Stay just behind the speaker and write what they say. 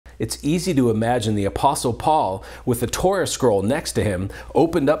it's easy to imagine the Apostle Paul with the Torah scroll next to him,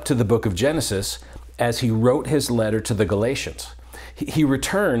 opened up to the book of Genesis as he wrote his letter to the Galatians. He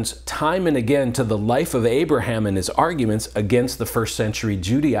returns time and again to the life of Abraham and his arguments against the first century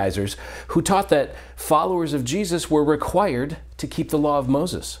Judaizers who taught that followers of Jesus were required to keep the law of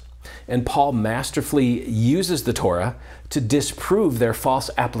Moses. And Paul masterfully uses the Torah to disprove their false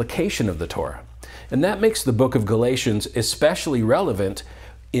application of the Torah. And that makes the book of Galatians especially relevant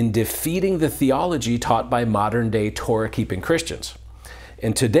in defeating the theology taught by modern-day Torah-keeping Christians.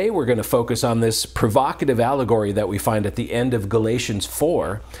 And today we're going to focus on this provocative allegory that we find at the end of Galatians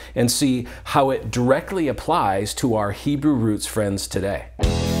 4 and see how it directly applies to our Hebrew roots friends today.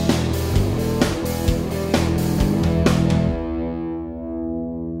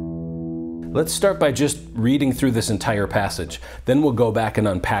 Let's start by just reading through this entire passage. Then we'll go back and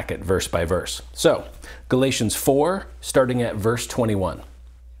unpack it verse by verse. So, Galatians 4, starting at verse 21.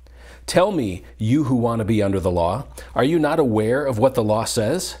 Tell me, you who want to be under the law, are you not aware of what the law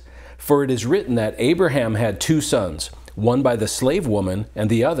says? For it is written that Abraham had two sons, one by the slave woman and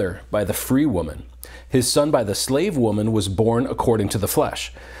the other by the free woman. His son by the slave woman was born according to the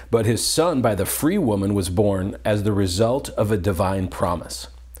flesh, but his son by the free woman was born as the result of a divine promise.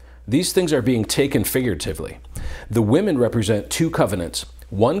 These things are being taken figuratively. The women represent two covenants.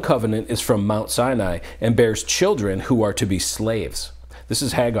 One covenant is from Mount Sinai and bears children who are to be slaves. This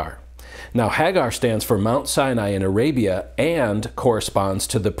is Hagar. Now, Hagar stands for Mount Sinai in Arabia and corresponds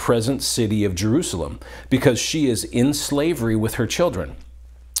to the present city of Jerusalem because she is in slavery with her children.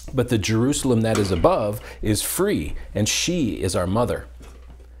 But the Jerusalem that is above is free, and she is our mother.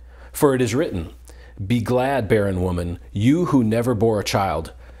 For it is written, "Be glad, barren woman, you who never bore a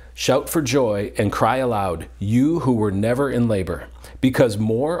child. Shout for joy and cry aloud, you who were never in labor, because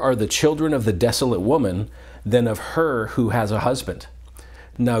more are the children of the desolate woman than of her who has a husband."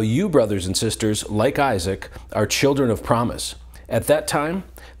 Now you, brothers and sisters, like Isaac, are children of promise. At that time,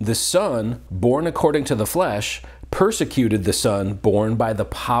 the son, born according to the flesh, persecuted the son born by the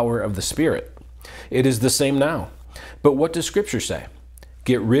power of the Spirit. It is the same now. But what does Scripture say?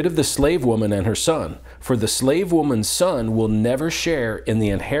 Get rid of the slave woman and her son, for the slave woman's son will never share in the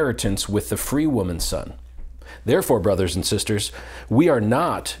inheritance with the free woman's son. Therefore, brothers and sisters, we are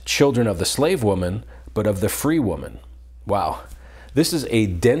not children of the slave woman, but of the free woman. Wow. This is a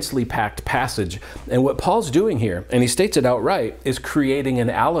densely packed passage, and what Paul's doing here, and he states it outright, is creating an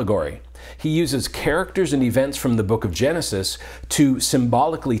allegory. He uses characters and events from the book of Genesis to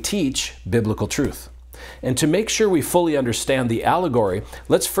symbolically teach biblical truth. And to make sure we fully understand the allegory,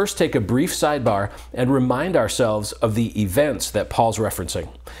 let's first take a brief sidebar and remind ourselves of the events that Paul's referencing.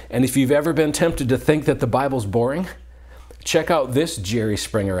 And if you've ever been tempted to think that the Bible's boring, check out this Jerry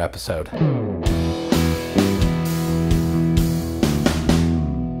Springer episode.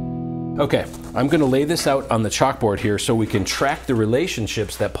 Okay, I'm going to lay this out on the chalkboard here so we can track the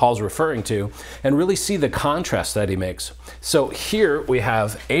relationships that Paul's referring to and really see the contrast that he makes. So here we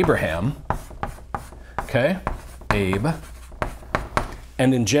have Abraham, okay, Abe.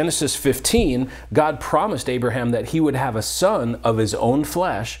 And in Genesis 15, God promised Abraham that he would have a son of his own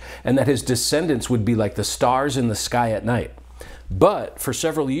flesh and that his descendants would be like the stars in the sky at night. But for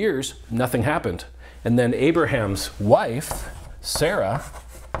several years, nothing happened. And then Abraham's wife, Sarah,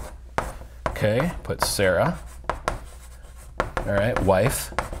 okay, put Sarah, all right,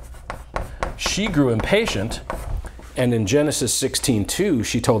 wife. She grew impatient, and in Genesis 16:2,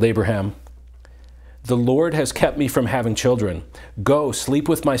 she told Abraham, "The Lord has kept me from having children. Go, sleep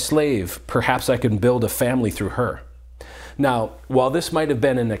with my slave. Perhaps I can build a family through her." Now, while this might have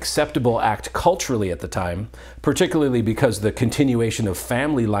been an acceptable act culturally at the time, particularly because the continuation of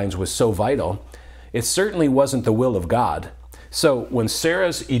family lines was so vital, it certainly wasn't the will of God. So when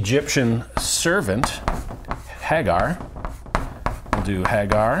Sarah's Egyptian servant, Hagar, we'll do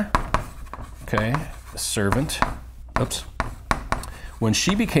Hagar, okay, servant, oops. When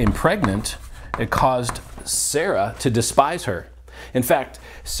she became pregnant, it caused Sarah to despise her. In fact,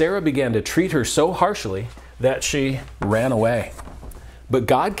 Sarah began to treat her so harshly that she ran away. But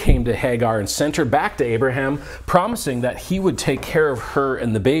God came to Hagar and sent her back to Abraham, promising that he would take care of her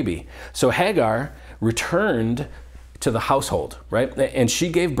and the baby. So Hagar returned to the household, right? And she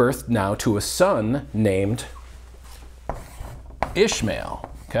gave birth now to a son named Ishmael,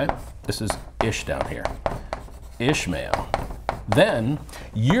 okay? This is Ish down here, Ishmael. Then,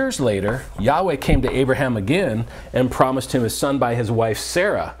 years later, Yahweh came to Abraham again and promised him a son by his wife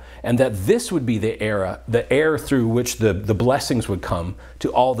Sarah, and that this would be the heir through which the blessings would come to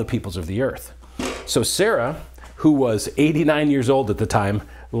all the peoples of the earth. So Sarah, who was 89 years old at the time,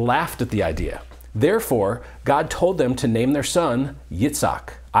 laughed at the idea. Therefore, God told them to name their son Yitzhak,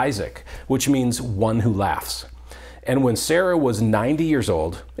 Isaac, which means one who laughs. And when Sarah was 90 years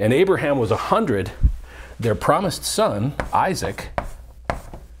old and Abraham was 100, their promised son, Isaac,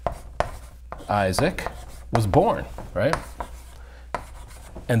 was born, right?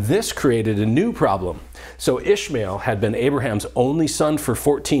 And this created a new problem. So Ishmael had been Abraham's only son for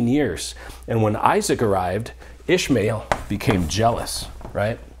 14 years. And when Isaac arrived, Ishmael became jealous,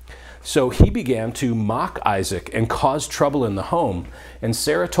 right? So he began to mock Isaac and cause trouble in the home. And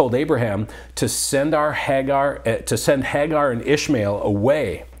Sarah told Abraham to send Hagar and Ishmael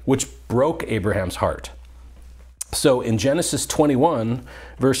away, which broke Abraham's heart. So in Genesis 21,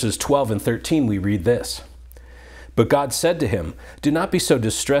 verses 12 and 13, we read this. But God said to him, "Do not be so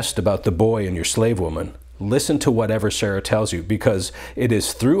distressed about the boy and your slave woman. Listen to whatever Sarah tells you, because it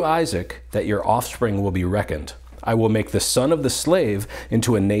is through Isaac that your offspring will be reckoned. I will make the son of the slave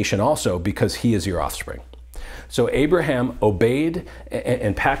into a nation also, because he is your offspring." So Abraham obeyed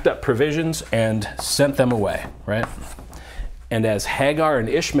and packed up provisions and sent them away, right? And as Hagar and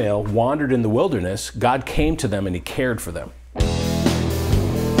Ishmael wandered in the wilderness, God came to them and he cared for them.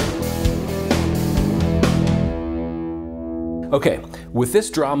 Okay, with this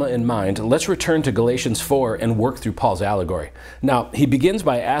drama in mind, let's return to Galatians 4 and work through Paul's allegory. Now, he begins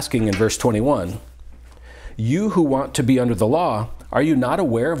by asking in verse 21, "You who want to be under the law, are you not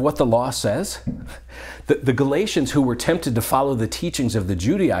aware of what the law says?" The Galatians, who were tempted to follow the teachings of the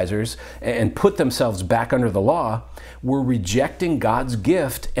Judaizers and put themselves back under the law, were rejecting God's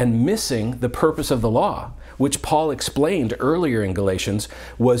gift and missing the purpose of the law, which Paul explained earlier in Galatians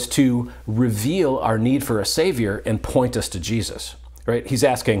was to reveal our need for a Savior and point us to Jesus. Right? He's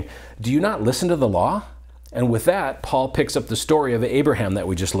asking, do you not listen to the law? And with that, Paul picks up the story of Abraham that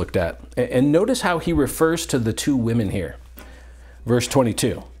we just looked at. And notice how he refers to the two women here. Verse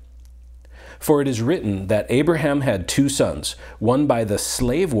 22. For it is written that Abraham had two sons, one by the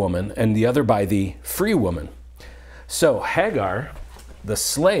slave woman and the other by the free woman. So Hagar, the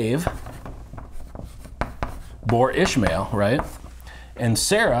slave, bore Ishmael, right? And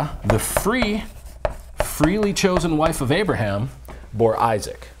Sarah, the freely chosen wife of Abraham, bore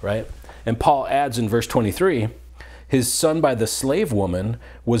Isaac, right? And Paul adds in verse 23, his son by the slave woman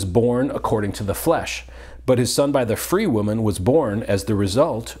was born according to the flesh, but his son by the free woman was born as the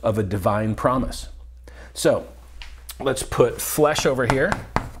result of a divine promise. So let's put flesh over here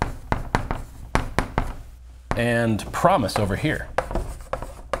and promise over here.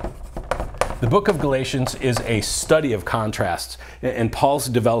 The book of Galatians is a study of contrasts, and Paul's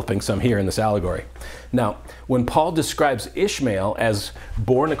developing some here in this allegory. Now, when Paul describes Ishmael as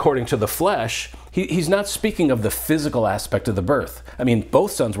born according to the flesh, he's not speaking of the physical aspect of the birth. I mean,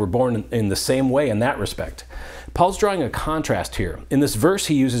 both sons were born in the same way in that respect. Paul's drawing a contrast here. In this verse,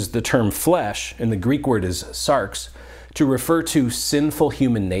 he uses the term flesh, and the Greek word is sarx, to refer to sinful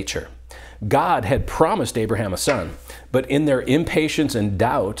human nature. God had promised Abraham a son, but in their impatience and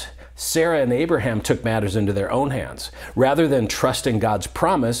doubt, Sarah and Abraham took matters into their own hands. Rather than trusting God's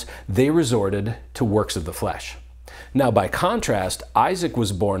promise, they resorted to works of the flesh. Now, by contrast, Isaac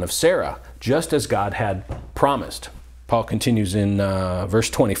was born of Sarah, just as God had promised. Paul continues in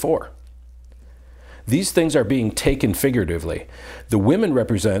verse 24. These things are being taken figuratively. The women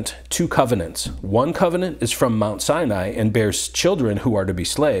represent two covenants. One covenant is from Mount Sinai and bears children who are to be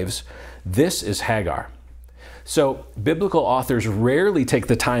slaves. This is Hagar. So biblical authors rarely take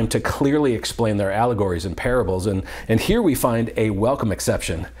the time to clearly explain their allegories and parables, and here we find a welcome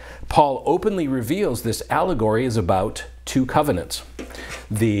exception. Paul openly reveals this allegory is about two covenants.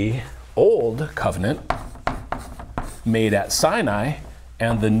 The old covenant made at Sinai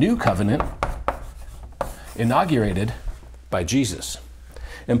and the new covenant inaugurated by Jesus.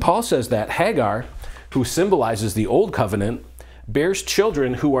 And Paul says that Hagar, who symbolizes the old covenant, bears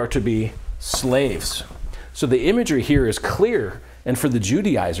children who are to be slaves. So the imagery here is clear, and for the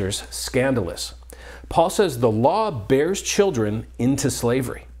Judaizers, scandalous. Paul says the law bears children into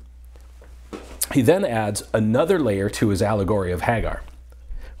slavery. He then adds another layer to his allegory of Hagar.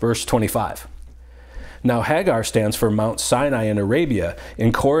 Verse 25. Now Hagar stands for Mount Sinai in Arabia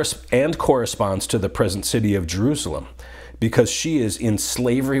and corresponds to the present city of Jerusalem, because she is in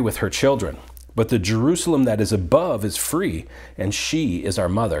slavery with her children. But the Jerusalem that is above is free, and she is our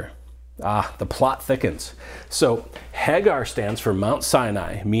mother. Ah, the plot thickens. So Hagar stands for Mount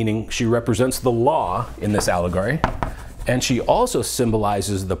Sinai, meaning she represents the law in this allegory, and she also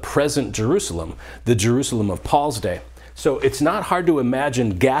symbolizes the present Jerusalem, the Jerusalem of Paul's day. So it's not hard to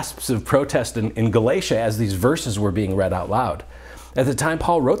imagine gasps of protest in Galatia as these verses were being read out loud. At the time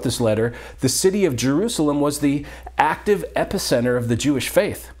Paul wrote this letter, the city of Jerusalem was the active epicenter of the Jewish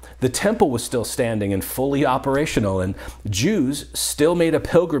faith. The temple was still standing and fully operational, and Jews still made a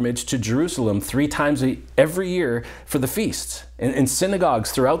pilgrimage to Jerusalem 3 times every year for the feasts. And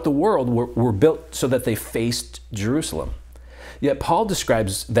synagogues throughout the world were built so that they faced Jerusalem. Yet Paul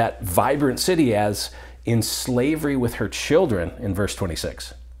describes that vibrant city as in slavery with her children in verse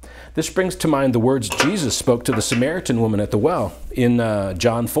 26. This brings to mind the words Jesus spoke to the Samaritan woman at the well in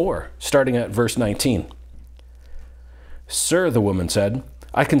John 4, starting at verse 19. "Sir," the woman said,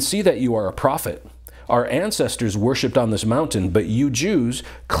 "I can see that you are a prophet. Our ancestors worshipped on this mountain, but you Jews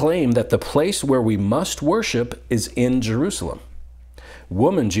claim that the place where we must worship is in Jerusalem."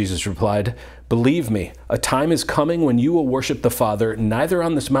 "Woman," Jesus replied, "believe me, a time is coming when you will worship the Father neither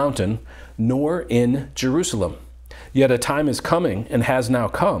on this mountain nor in Jerusalem. Yet a time is coming and has now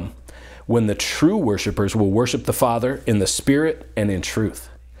come when the true worshipers will worship the Father in the Spirit and in truth,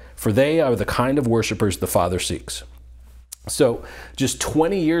 for they are the kind of worshipers the Father seeks." So, just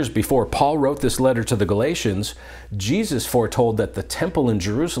 20 years before Paul wrote this letter to the Galatians, Jesus foretold that the temple in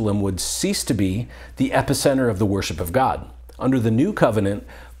Jerusalem would cease to be the epicenter of the worship of God. Under the new covenant,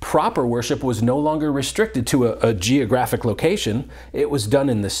 proper worship was no longer restricted to a geographic location. It was done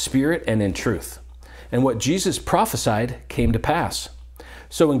in the Spirit and in truth. And what Jesus prophesied came to pass.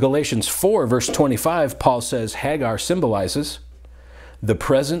 So in Galatians 4, verse 25, Paul says Hagar symbolizes the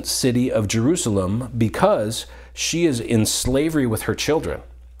present city of Jerusalem because she is in slavery with her children.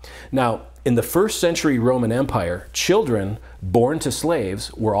 Now, in the first century Roman Empire, children born to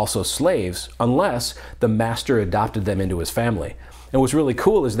slaves were also slaves unless the master adopted them into his family. And what's really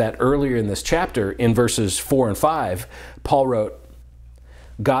cool is that earlier in this chapter, in verses 4 and 5, Paul wrote,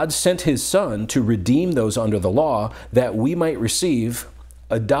 "God sent his Son to redeem those under the law that we might receive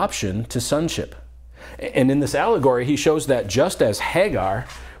adoption to sonship." And in this allegory, he shows that just as Hagar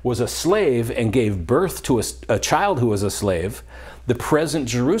was a slave and gave birth to a child who was a slave, the present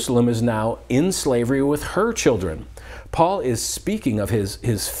Jerusalem is now in slavery with her children. Paul is speaking of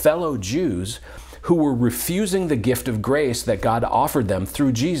his fellow Jews who were refusing the gift of grace that God offered them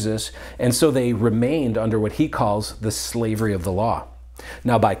through Jesus, and so they remained under what he calls the slavery of the law.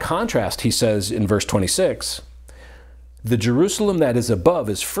 Now, by contrast, he says in verse 26, "The Jerusalem that is above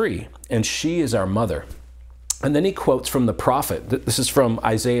is free, and she is our mother." And then he quotes from the prophet. This is from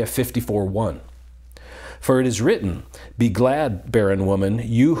Isaiah 54:1. "For it is written, 'Be glad, barren woman,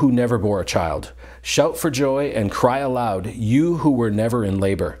 you who never bore a child. Shout for joy and cry aloud, you who were never in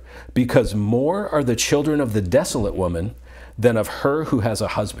labor, because more are the children of the desolate woman than of her who has a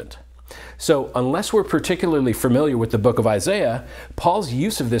husband.'" So unless we're particularly familiar with the book of Isaiah, Paul's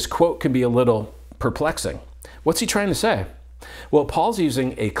use of this quote can be a little perplexing. What's he trying to say? Well, Paul's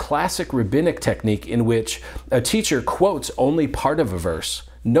using a classic rabbinic technique in which a teacher quotes only part of a verse,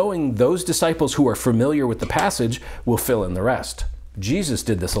 knowing those disciples who are familiar with the passage will fill in the rest. Jesus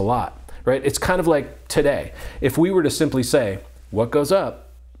did this a lot, right? It's kind of like today. If we were to simply say, "What goes up?"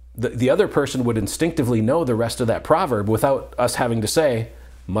 the other person would instinctively know the rest of that proverb without us having to say,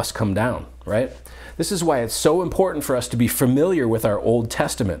 "Must come down," right? This is why it's so important for us to be familiar with our Old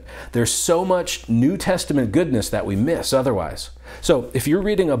Testament. There's so much New Testament goodness that we miss otherwise. So if you're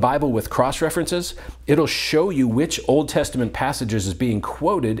reading a Bible with cross-references, it'll show you which Old Testament passages is being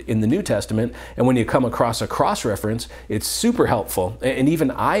quoted in the New Testament, and when you come across a cross-reference, it's super helpful and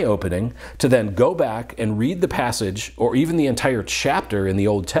even eye-opening to then go back and read the passage or even the entire chapter in the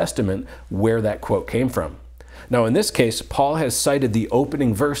Old Testament where that quote came from. Now, in this case, Paul has cited the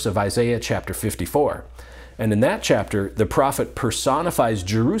opening verse of Isaiah chapter 54. And in that chapter, the prophet personifies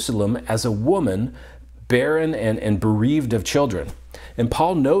Jerusalem as a woman barren and bereaved of children. And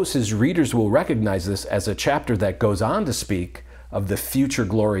Paul knows his readers will recognize this as a chapter that goes on to speak of the future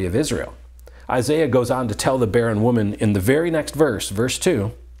glory of Israel. Isaiah goes on to tell the barren woman in the very next verse, verse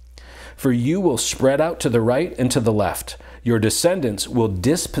 2, "For you will spread out to the right and to the left. Your descendants will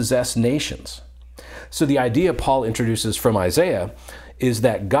dispossess nations." So the idea Paul introduces from Isaiah is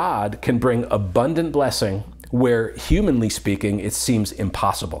that God can bring abundant blessing where, humanly speaking, it seems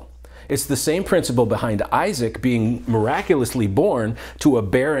impossible. It's the same principle behind Isaac being miraculously born to a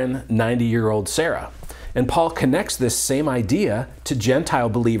barren 90-year-old Sarah. And Paul connects this same idea to Gentile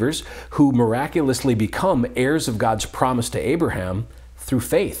believers who miraculously become heirs of God's promise to Abraham through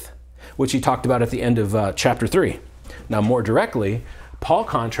faith, which he talked about at the end of chapter 3. Now, more directly, Paul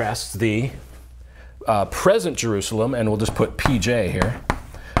contrasts the present Jerusalem, and we'll just put PJ here,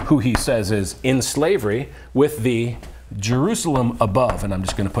 who he says is in slavery, with the Jerusalem above, and I'm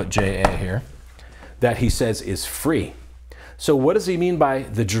just going to put JA here, that he says is free. So what does he mean by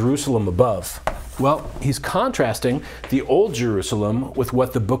the Jerusalem above? Well, he's contrasting the old Jerusalem with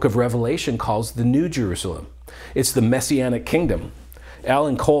what the book of Revelation calls the new Jerusalem. It's the Messianic kingdom.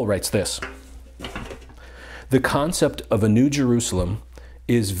 Alan Cole writes this: "The concept of a New Jerusalem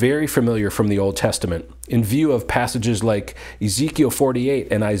is very familiar from the Old Testament. In view of passages like Ezekiel 48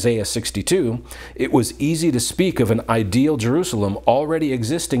 and Isaiah 62, it was easy to speak of an ideal Jerusalem already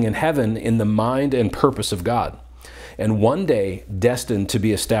existing in heaven in the mind and purpose of God, and one day destined to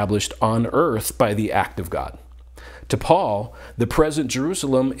be established on earth by the act of God. To Paul, the present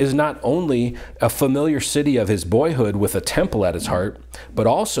Jerusalem is not only a familiar city of his boyhood with a temple at its heart, but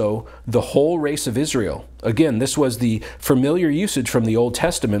also the whole race of Israel. Again, this was the familiar usage from the Old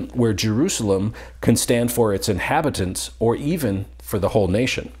Testament where Jerusalem can stand for its inhabitants or even for the whole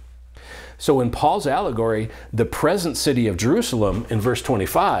nation." So in Paul's allegory, the present city of Jerusalem in verse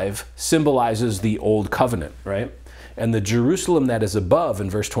 25 symbolizes the Old Covenant, right? And the Jerusalem that is above in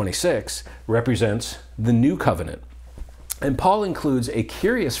verse 26 represents the New Covenant. And Paul includes a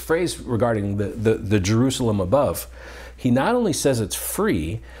curious phrase regarding the Jerusalem above. He not only says it's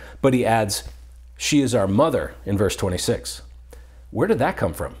free, but he adds, "She is our mother" in verse 26. Where did that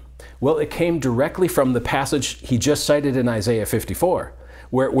come from? Well, it came directly from the passage he just cited in Isaiah 54,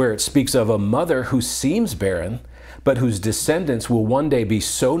 where it speaks of a mother who seems barren, but whose descendants will one day be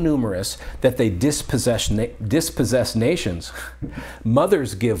so numerous that they dispossess nations.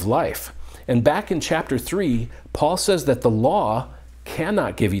 Mothers give life. And back in chapter 3, Paul says that the law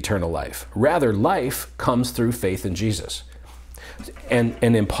cannot give eternal life. Rather, life comes through faith in Jesus. And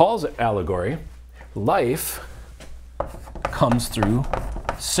in Paul's allegory, life comes through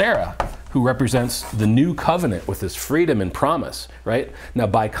Sarah, who represents the new covenant with its freedom and promise, right? Now,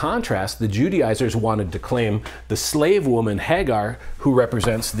 by contrast, the Judaizers wanted to claim the slave woman Hagar, who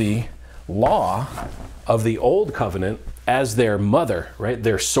represents the law of the old covenant, as their mother, right?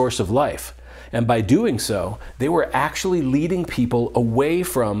 Their source of life. And by doing so, they were actually leading people away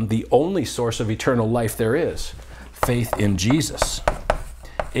from the only source of eternal life there is, faith in Jesus.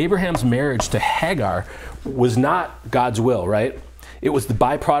 Abraham's marriage to Hagar was not God's will, right? It was the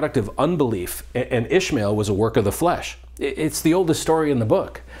byproduct of unbelief, and Ishmael was a work of the flesh. It's the oldest story in the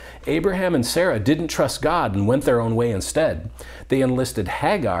book. Abraham and Sarah didn't trust God and went their own way instead. They enlisted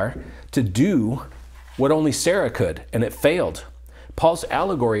Hagar to do what only Sarah could, and it failed. Paul's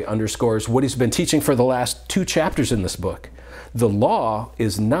allegory underscores what he's been teaching for the last 2 chapters in this book. The law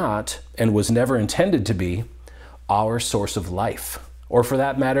is not, and was never intended to be, our source of life, or for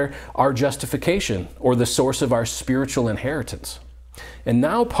that matter, our justification, or the source of our spiritual inheritance. And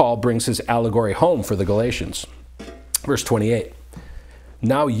now Paul brings his allegory home for the Galatians. Verse 28,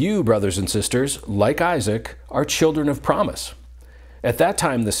 "Now you, brothers and sisters, like Isaac, are children of promise. At that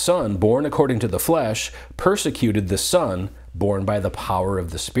time the son, born according to the flesh, persecuted the son, born by the power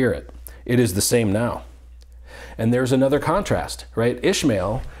of the Spirit. It is the same now." And there's another contrast, right?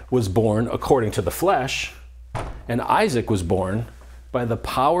 Ishmael was born according to the flesh, and Isaac was born by the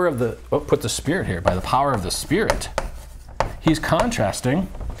power of the, put the Spirit here, by the power of the Spirit. He's contrasting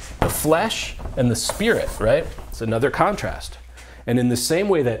the flesh and the Spirit, right? It's another contrast. And in the same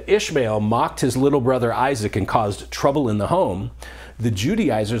way that Ishmael mocked his little brother Isaac and caused trouble in the home, the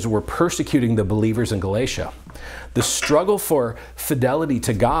Judaizers were persecuting the believers in Galatia. The struggle for fidelity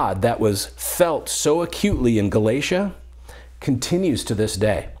to God that was felt so acutely in Galatia continues to this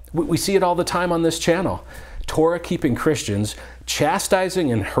day. We see it all the time on this channel. Torah-keeping Christians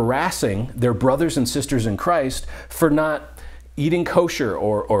chastising and harassing their brothers and sisters in Christ for not eating kosher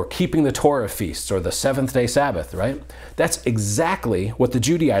or keeping the Torah feasts or the seventh-day Sabbath, right? That's exactly what the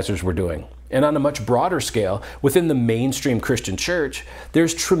Judaizers were doing. And on a much broader scale, within the mainstream Christian church,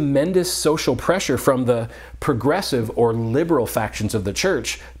 there's tremendous social pressure from the progressive or liberal factions of the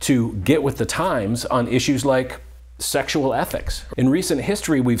church to get with the times on issues like sexual ethics. In recent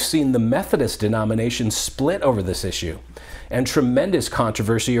history, we've seen the Methodist denomination split over this issue, and tremendous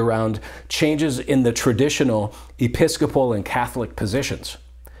controversy around changes in the traditional Episcopal and Catholic positions.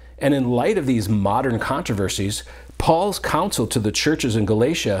 And in light of these modern controversies, Paul's counsel to the churches in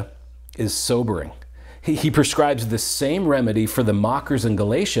Galatia is sobering. He prescribes the same remedy for the mockers in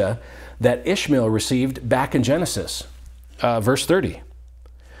Galatia that Ishmael received back in Genesis. Verse 30.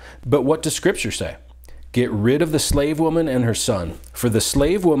 "But what does Scripture say? Get rid of the slave woman and her son, for the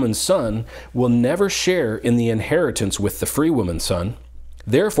slave woman's son will never share in the inheritance with the free woman's son.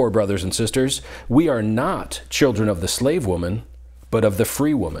 Therefore, brothers and sisters, we are not children of the slave woman, but of the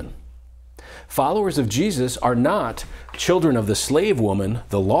free woman." Followers of Jesus are not children of the slave woman,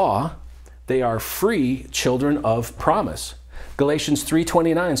 the law. They are free children of promise. Galatians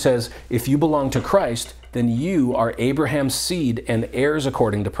 3:29 says, "If you belong to Christ, then you are Abraham's seed and heirs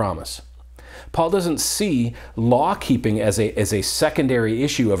according to promise." Paul doesn't see law keeping as a secondary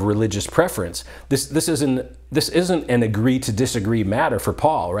issue of religious preference. This isn't an agree to disagree matter for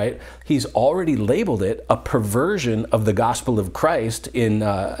Paul, right? He's already labeled it a perversion of the gospel of Christ in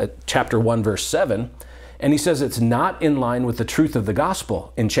chapter 1, verse 7. And he says it's not in line with the truth of the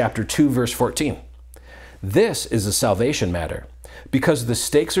gospel in chapter 2, verse 14. This is a salvation matter. Because the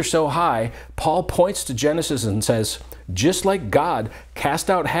stakes are so high, Paul points to Genesis and says, just like God cast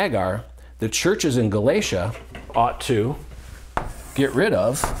out Hagar, the churches in Galatia ought to get rid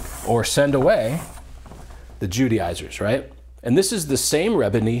of or send away the Judaizers, right? And this is the same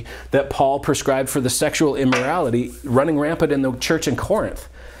remedy that Paul prescribed for the sexual immorality running rampant in the church in Corinth.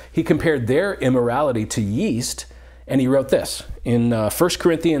 He compared their immorality to yeast, and he wrote this in 1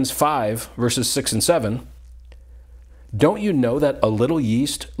 Corinthians 5, verses 6 and 7. Don't you know that a little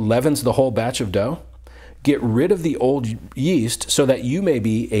yeast leavens the whole batch of dough? Get rid of the old yeast so that you may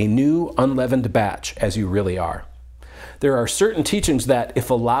be a new unleavened batch as you really are. There are certain teachings that, if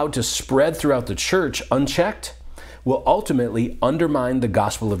allowed to spread throughout the church unchecked, will ultimately undermine the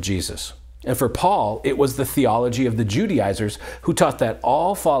gospel of Jesus. And for Paul, it was the theology of the Judaizers who taught that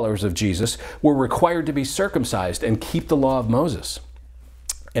all followers of Jesus were required to be circumcised and keep the law of Moses.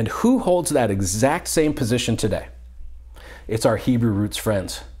 And who holds that exact same position today? It's our Hebrew roots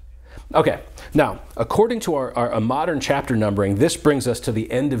friends. Okay, now, according to our modern chapter numbering, this brings us to the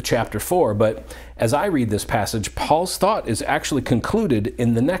end of chapter 4, but as I read this passage, Paul's thought is actually concluded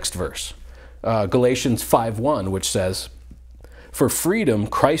in the next verse, Galatians 5:1, which says, "For freedom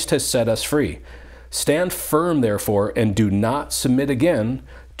Christ has set us free. Stand firm, therefore, and do not submit again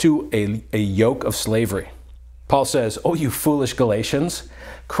to a yoke of slavery." Paul says, "Oh, you foolish Galatians,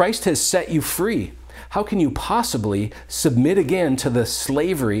 Christ has set you free. How can you possibly submit again to the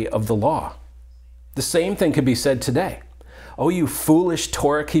slavery of the law?" The same thing could be said today. "Oh, you foolish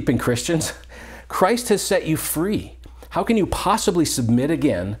Torah-keeping Christians, Christ has set you free. How can you possibly submit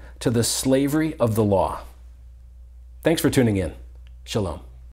again to the slavery of the law?" Thanks for tuning in. Shalom.